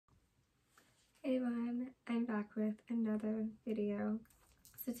Hey everyone, I'm back with another video.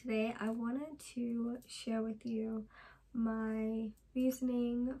 So today I wanted to share with you my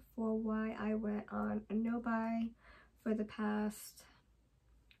reasoning for why I went on a no-buy for the past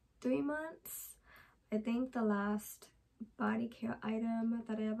 3 months. I think the last body care item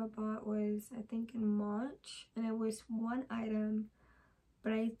that I ever bought was I think in March, and it was one item,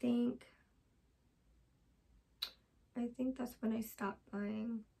 but I think that's when I stopped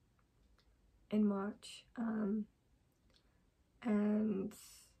buying, in March. And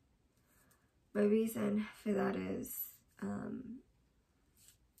my reason for that is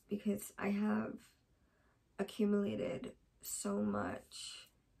because I have accumulated so much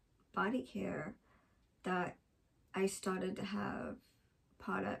body care that I started to have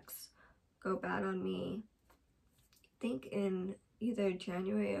products go bad on me. I think in either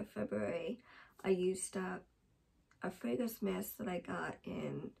January or February, I used up a fragrance mist that I got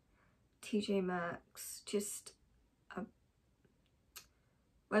in TJ Maxx just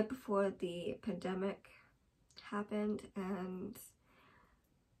right before the pandemic happened, and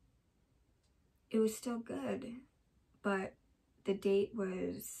it was still good, but the date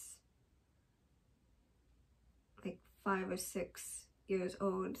was like 5 or 6 years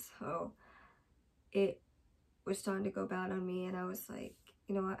old, so it was starting to go bad on me, and I was like,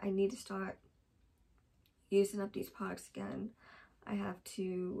 you know what, I need to start using up these products again. I have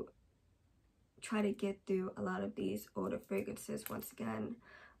to try to get through a lot of these older fragrances once again.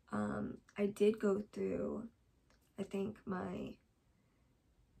 I did go through, I think, my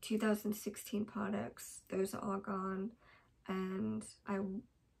 2016 products. Those are all gone, and I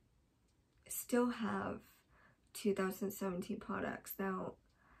still have 2017 products. Now,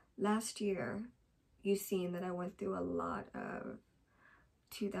 last year, you've seen that I went through a lot of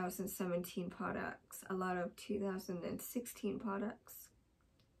 2017 products, a lot of 2016 products.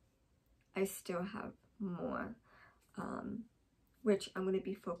 I still have more, which I'm going to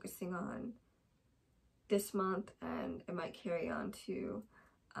be focusing on this month, and it might carry on to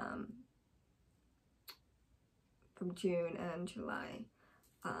from June and July,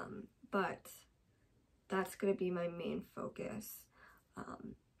 but that's going to be my main focus.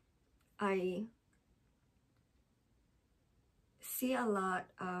 I see a lot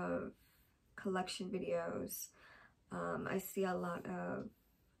of collection videos. I see a lot of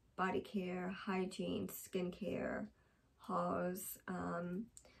body care, hygiene, skincare hauls,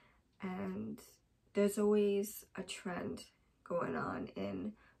 and there's always a trend going on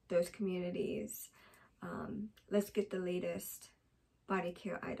in those communities. Let's get the latest body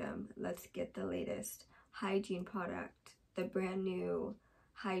care item. Let's get the latest hygiene product, the brand new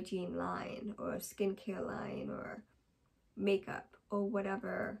hygiene line or skincare line or makeup or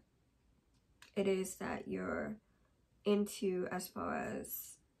whatever it is that you're into as far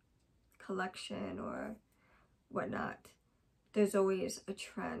as collection or whatnot. There's always a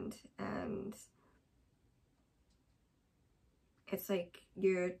trend, and it's like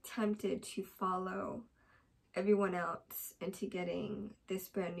you're tempted to follow everyone else into getting this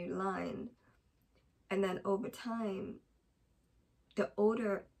brand new line, and then over time the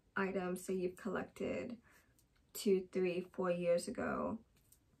older items that you've collected 2, 3, 4 years ago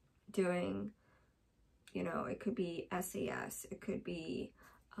during, you know, it could be SAS, it could be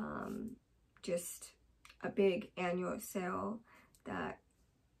just a big annual sale that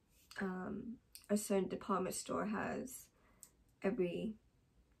a certain department store has every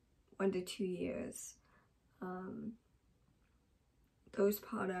 1 to 2 years. Those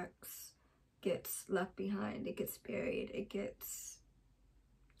products gets left behind, it gets buried, it gets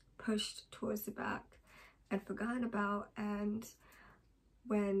pushed towards the back and forgotten about. And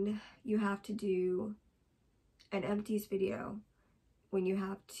when you have to do an empties video, when you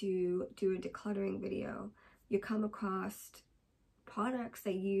have to do a decluttering video, you come across products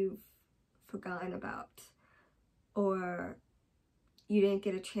that you've forgotten about or you didn't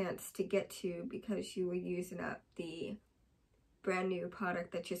get a chance to get to because you were using up the brand new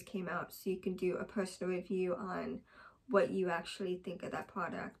product that just came out. So you can do a personal review on what you actually think of that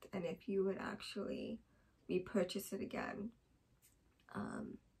product and if you would actually repurchase it again.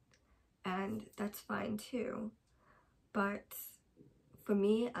 And that's fine too. But for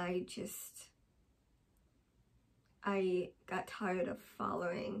me, I got tired of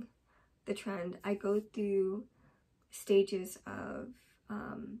following the trend. I go through stages of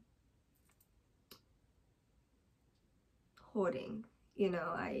hoarding. You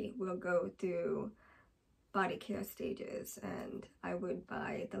know, I will go through body care stages, and I would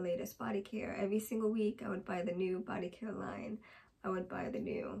buy the latest body care every single week. I would buy the new body care line. I would buy the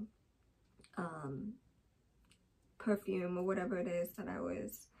new perfume or whatever it is that I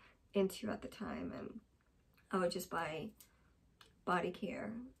was into at the time, and I would just buy body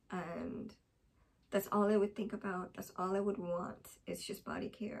care, and that's all I would think about. That's all I would want. It's just body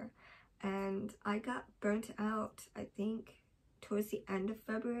care. And I got burnt out, I think, towards the end of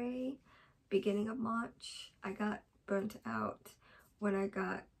February, beginning of March. I got burnt out when I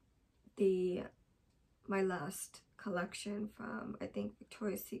got my last collection from, I think,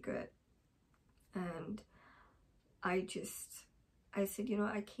 Victoria's Secret. And I said, you know,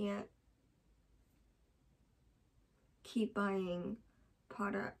 I can't keep buying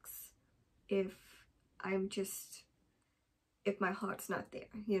products if my heart's not there.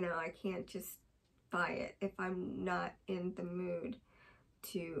 You know, I can't just buy it if I'm not in the mood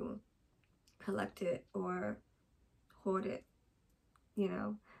to collect it or hoard it, you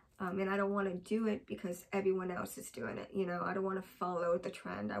know. And I don't want to do it because everyone else is doing it, you know. I don't want to follow the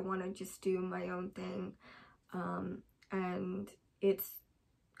trend. I want to just do my own thing. And it's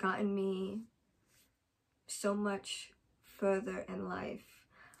gotten me so much further in life,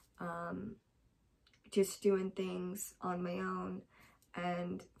 just doing things on my own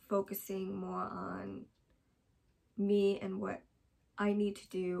and focusing more on me and what I need to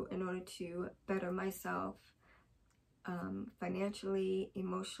do in order to better myself, financially,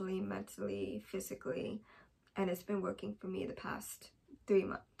 emotionally, mentally, physically. And it's been working for me the past 3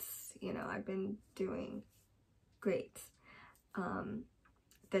 months. You know, I've been doing great.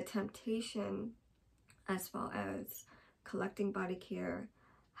 The temptation as far as collecting body care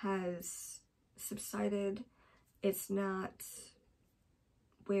has subsided. It's not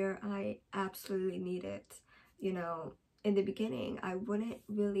where I absolutely need it. You know, in the beginning, I wouldn't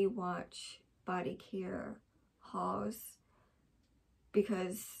really watch body care hauls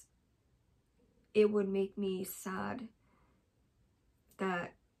because it would make me sad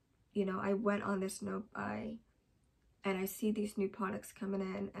that, you know, I went on this no buy and I see these new products coming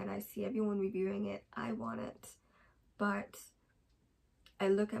in and I see everyone reviewing it. I want it. But I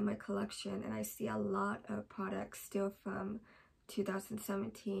look at my collection and I see a lot of products still from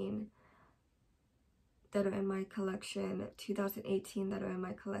 2017 that are in my collection, 2018 that are in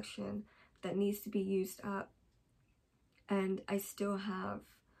my collection, that needs to be used up. And I still have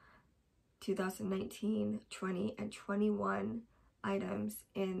 2019, 20, and 21 items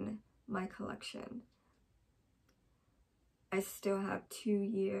in my collection. I still have 2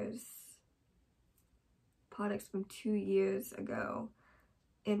 years, products from 2 years ago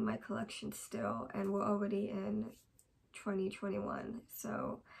in my collection still, and we're already in 2021.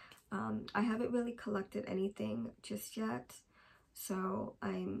 So I haven't really collected anything just yet, so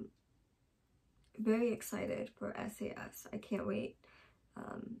I'm very excited for SAS. I can't wait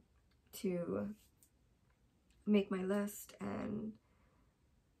to make my list and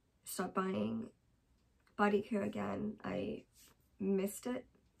start buying body care again. I missed it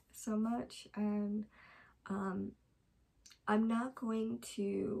so much, and I'm not going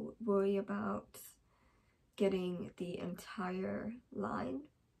to worry about getting the entire line.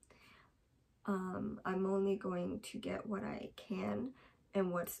 I'm only going to get what I can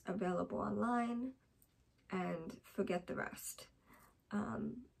and what's available online and forget the rest.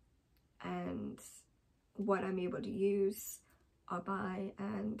 And what I'm able to use, I'll buy,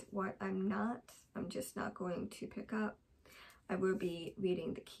 and what I'm not, I'm just not going to pick up. I will be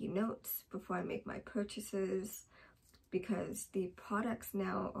reading the keynotes before I make my purchases because the products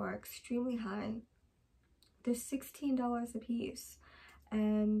now are extremely high. They're $16 a piece.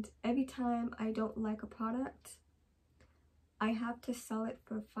 And every time I don't like a product, I have to sell it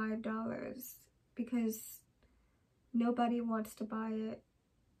for $5 because nobody wants to buy it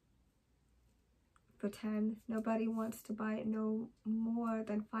for $10. Nobody wants to buy it no more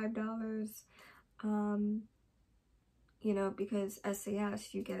than $5. You know, because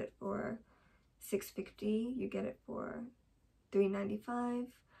SAS, you get it for $6.50, you get it for $3.95.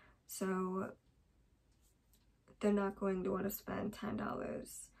 So they're not going to want to spend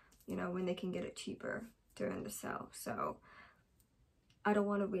 $10, you know, when they can get it cheaper during the sale. So I don't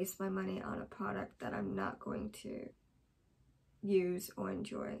want to waste my money on a product that I'm not going to use or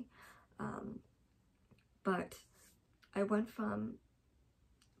enjoy. But I went from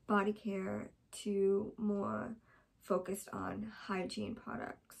body care to more focused on hygiene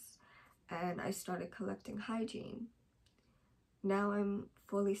products, and I started collecting hygiene. Now I'm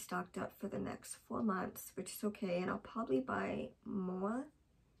fully stocked up for the next 4 months, which is okay, and I'll probably buy more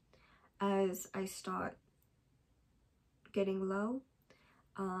as I start getting low.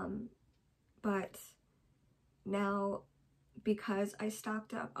 But now, because I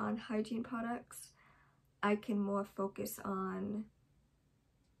stocked up on hygiene products, I can more focus on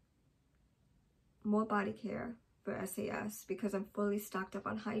more body care, for SAS because I'm fully stocked up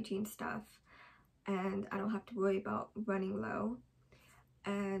on hygiene stuff and I don't have to worry about running low.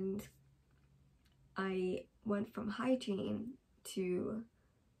 And I went from hygiene to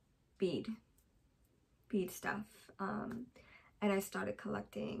bead stuff, and I started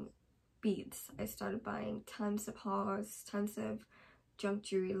collecting beads. I started buying tons of hauls, tons of junk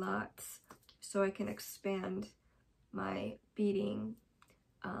jewelry lots, so I can expand my beading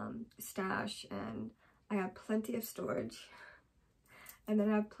stash. And I have plenty of storage, and then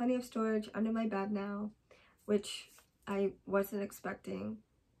I have plenty of storage under my bed now, which I wasn't expecting,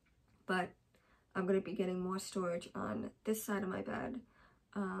 but I'm going to be getting more storage on this side of my bed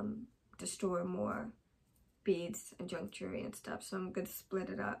to store more beads and junk jewelry and stuff. So I'm going to split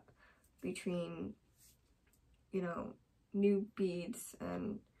it up between, you know, new beads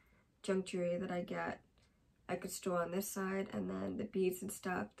and junk jewelry that I get. I could store on this side, and then the beads and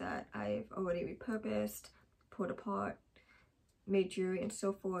stuff that I've already repurposed, pulled apart, made jewelry and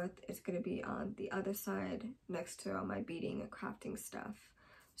so forth, is going to be on the other side next to all my beading and crafting stuff.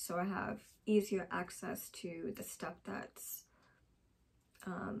 So I have easier access to the stuff that's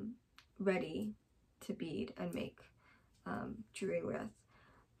ready to bead and make jewelry with.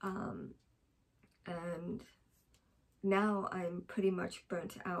 And now I'm pretty much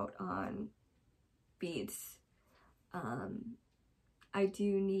burnt out on beads. I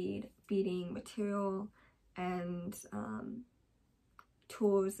do need beading material and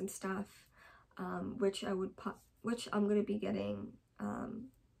tools and stuff, which I'm going to be getting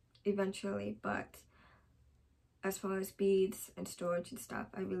eventually, but as far as beads and storage and stuff,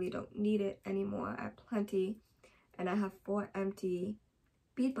 I really don't need it anymore. I have plenty, and I have 4 empty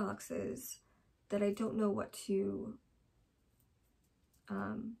bead boxes that I don't know what to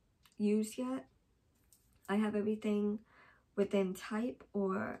use yet. I have everything within type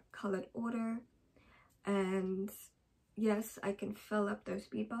or colored order, and yes, I can fill up those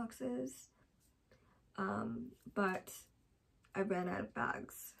bead boxes, but I ran out of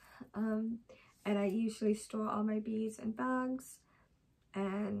bags. And I usually store all my beads in bags,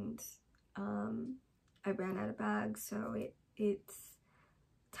 and I ran out of bags, so it's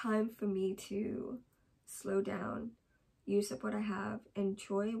time for me to slow down, use up what I have,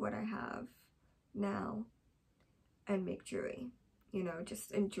 enjoy what I have now, and make jewelry. You know,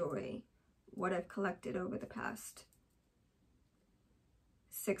 just enjoy what I've collected over the past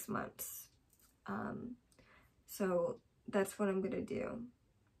 6 months. So that's what I'm gonna do.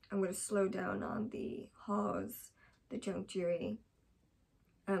 I'm going to slow down on the hauls, the junk jewelry.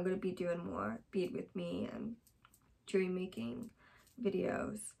 I'm going to be doing more bead with me and jewelry making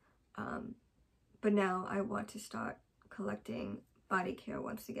videos. But now I want to start collecting body care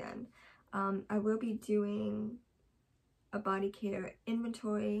once again. I will be doing a body care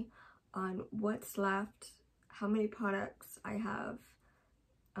inventory on what's left, how many products I have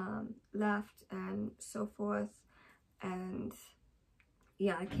left, and so forth. And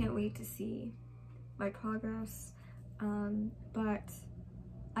yeah, I can't wait to see my progress, but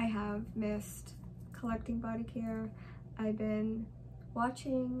I have missed collecting body care. I've been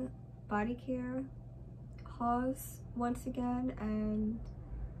watching body care hauls once again, and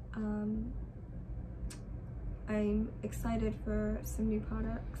I'm excited for some new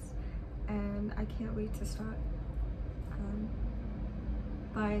products, and I can't wait to start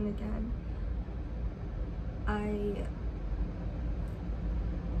buying again.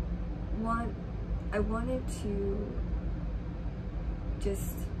 I wanted to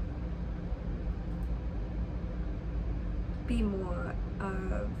just be more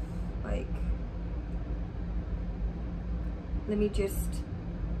of like, let me just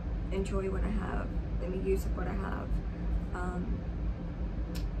enjoy what I have, let me use up what I have,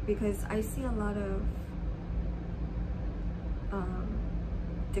 because I see a lot of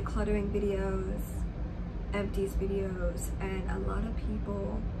decluttering videos, empties videos, and a lot of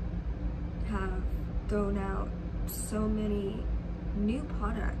people have thrown out so many new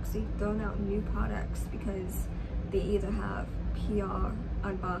products. They've thrown out new products because they either have PR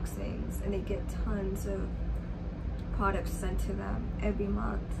unboxings and they get tons of products sent to them every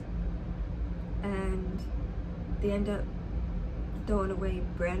month, and they end up throwing away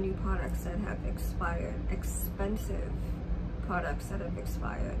brand new products that have expired, expensive products that have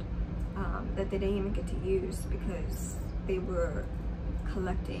expired, that they didn't even get to use because they were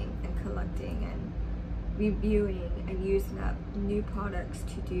collecting and reviewing and using up new products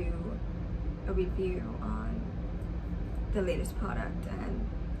to do a review on the latest product, and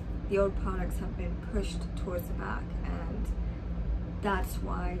the old products have been pushed towards the back, and that's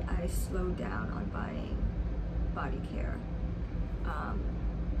why I slowed down on buying body care.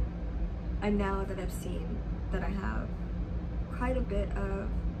 And now that I've seen that I have quite a bit of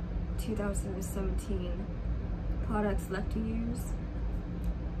 2017 products left to use.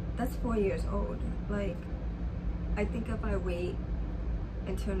 That's 4 years old. Like, I think if I wait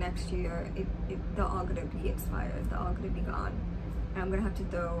until next year, they're all gonna be expired. They're all gonna be gone. And I'm gonna have to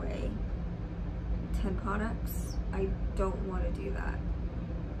throw away 10 products. I don't want to do that.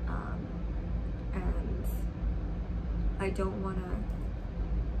 And I don't want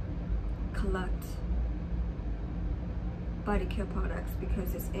to collect body care products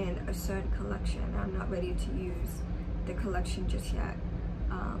because it's in a certain collection. I'm not ready to use the collection just yet.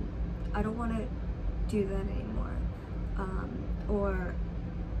 I don't want to do that anymore. Or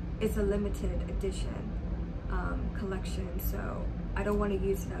it's a limited edition collection, so I don't want to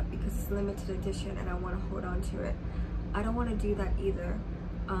use it up because it's limited edition and I want to hold on to it. I don't want to do that either.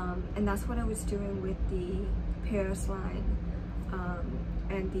 And that's what I was doing with the Paris line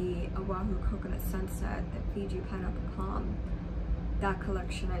and the Oahu Coconut Sunset, the Fiji Pineapple Palm. That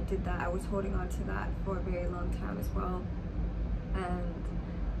collection, I did that. I was holding on to that for a very long time as well. And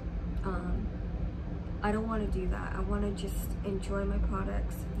I don't want to do that. I want to just enjoy my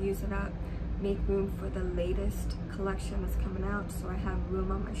products, use it up, make room for the latest collection that's coming out so I have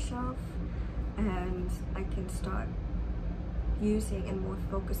room on my shelf and I can start using and more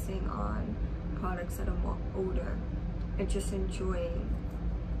focusing on products that are more older and just enjoying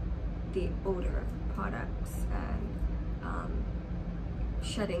the older products and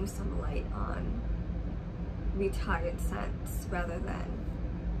shedding some light on retired scents rather than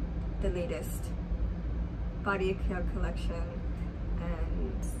the latest body care collection.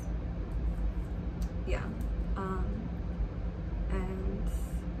 And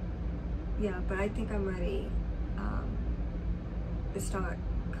yeah, but I think I'm ready to start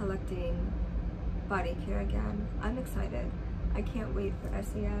collecting body care again. I'm excited. I can't wait for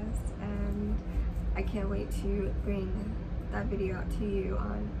SAS, and I can't wait to bring that video out to you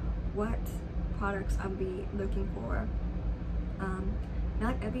on what products I'll be looking for.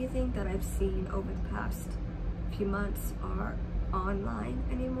 Not everything that I've seen over the past few months are online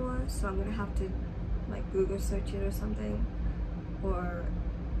anymore, so I'm gonna have to like Google search it or something, or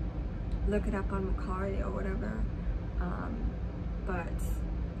look it up on Macari or whatever. But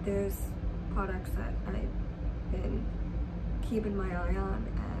there's products that I've been keeping my eye on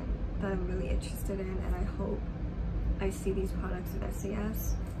and that I'm really interested in, and I hope I see these products at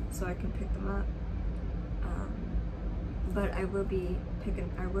SAS so I can pick them up. But I will be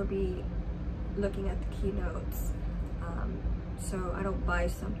looking at the keynotes, so I don't buy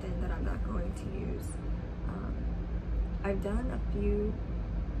something that I'm not going to use. I've done a few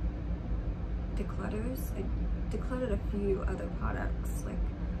declutters. I decluttered a few other products like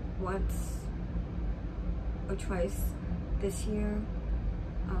once or twice this year,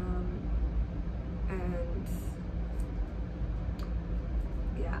 and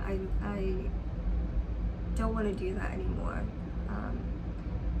yeah, I don't want to do that anymore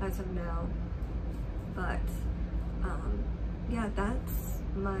as of now. But yeah, that's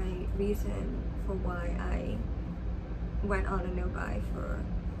my reason for why I went on a no-buy for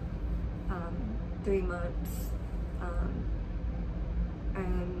 3 months,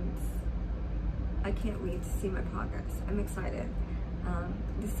 and I can't wait to see my progress. I'm excited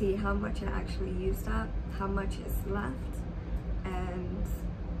to see how much I actually used up, how much is left, and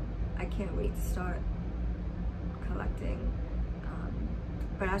I can't wait to start collecting.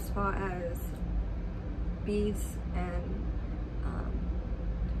 But as far as beads and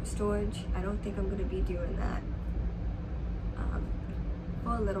storage, I don't think I'm going to be doing that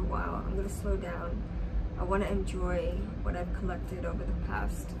for a little while. I'm going to slow down. I want to enjoy what I've collected over the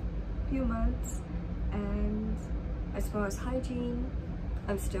past few months. And as far as hygiene,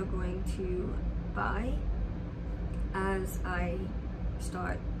 I'm still going to buy as I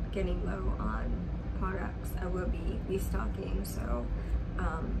start getting low on products. I will be restocking, so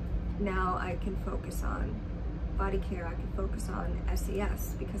now I can focus on body care. I can focus on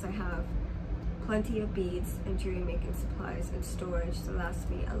SAS because I have plenty of beads and jewelry making supplies and storage to last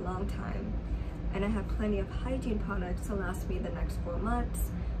me a long time, and I have plenty of hygiene products to last me the next 4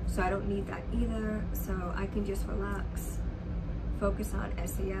 months, so I don't need that either. So I can just relax, focus on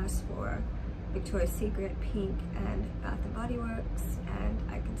SAS for Victoria's Secret, Pink, and Bath & Body Works, and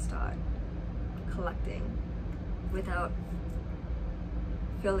I can start collecting without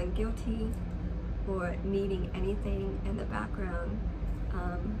feeling guilty or needing anything in the background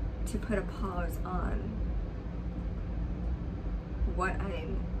to put a pause on what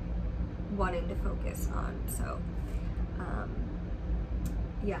I'm wanting to focus on. So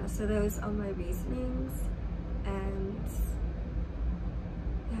yeah, so those are my reasonings, and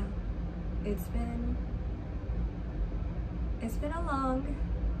yeah, it's been it's been a long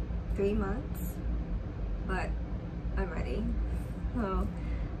 3 months, but I'm ready. So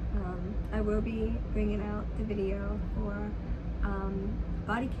I will be bringing out the video for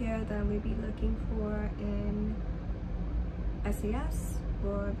body care that we'll be looking for in SAS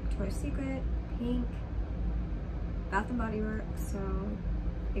or Victoria's Secret, Pink, Bath and Body Works. So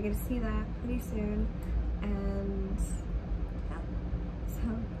you're gonna see that pretty soon, and yeah, so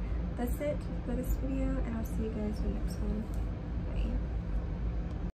that's it for this video, and I'll see you guys in the next one.